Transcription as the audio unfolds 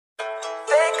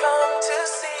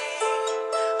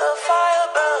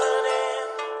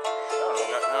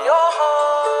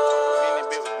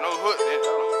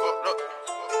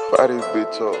Fire this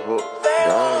bitch up, hook.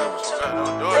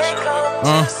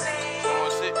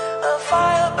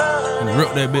 And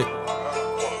rip that bitch.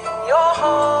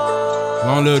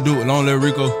 Long little dude, long little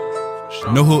Rico.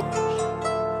 No hook.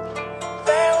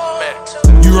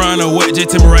 You run or what? Just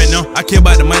tell me right now. I care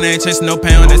about the money, ain't chasing no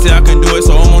pound. They say I can do it,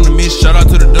 so I'm on the mission. Shout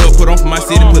out to the dub, put on for my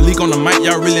city. Put leak on the mic,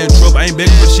 y'all really in trouble. I ain't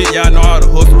begging for shit, y'all know how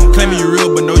to hustle. Claiming you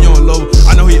real, but know you don't love.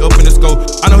 I know he up in the scope.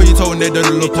 I know he told that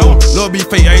dirty little pole. Love be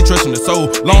fake, I ain't trusting the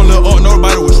soul. Long little up,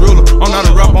 nobody was realer. I'm not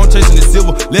a rapper, I'm chasing the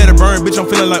silver. Let it burn, bitch,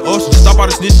 I'm feeling like Usher. Stop all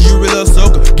the snitching, you really a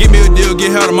sucker. Get me a deal,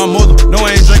 get hell to my mother. No,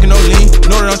 I ain't drinking no lean.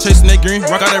 Know that I'm chasing that green.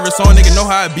 Rock out every song, nigga know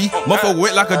how it be. Motherfucker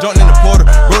wet like a junk in the porter.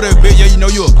 Bro, that bitch, yeah, you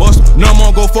know you a buster. No, I'm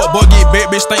gonna go fuck, boy, get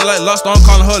back, bitch, stink like lobster. I'm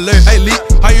calling her Larry. Hey, Leak,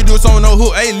 how you do it, someone no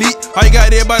hook? Hey, Leak, how you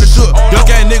got everybody shook? Duck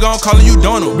ass nigga, I'm calling you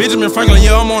Donald. Benjamin Franklin,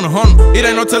 yeah, I'm on a hunter. It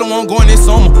ain't no telling where I'm going this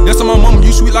summer. That's on my mama,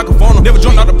 you sweet like a funnel. Never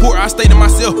jumped out the port, I stayed to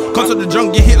myself. Come to the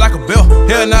jungle, get hit like a bell.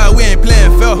 Hell nah, we ain't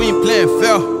playing fair. We ain't playing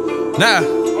fair. Nah.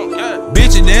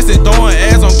 Bitches dancing, throwing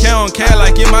ass on cat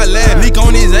like in my lab. Leak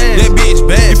on his ass, that bitch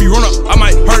bad. If you run up, I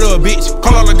might hurt her a bitch.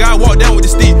 Call out the guy, walk down with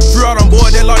the stick. Free out on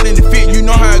board, that locked in the fit. You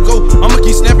know how it go. I'ma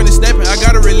keep snapping and snapping. I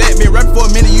gotta relax, been rapping for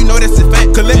a minute. You know that's a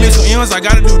fact. Collect me some M's, I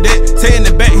gotta do that. Tay in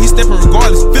the back, he stepping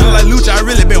regardless. Feeling like Lucha, I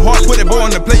really been hard. Put that boy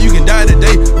on the plate, you can die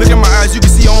today. Look at my eyes, you can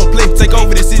see I don't play. Take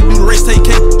over the city, do the race, take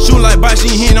cake. Shoot like Bot,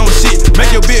 she ain't hitting on shit.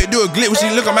 Make your bitch do a glitch when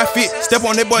she look at my feet. Step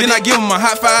on that boy, then I give him a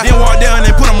high five. Then walk down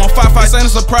and put him on 5-5. This ain't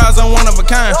a surprise, I'm one of a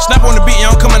kind. Snap on the beat,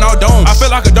 yeah, I'm coming out dome. I feel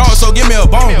like a dog, so give me a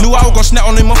bone. Knew I was gon' snap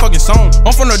on them motherfucking song.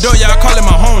 I'm from the door, yeah, I call it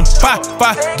my home.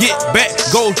 5-5, get back,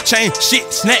 gold chain,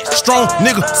 shit, snatch, strong,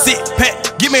 nigga, sit,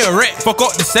 pat. Give me a rat, fuck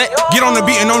up the set. Get on the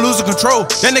beat and don't lose the control.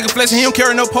 That nigga flexing, he don't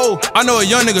carry no pole. I know a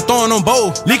young nigga throwing on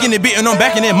bowl. Leaking the beat and I'm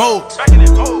back in that mode.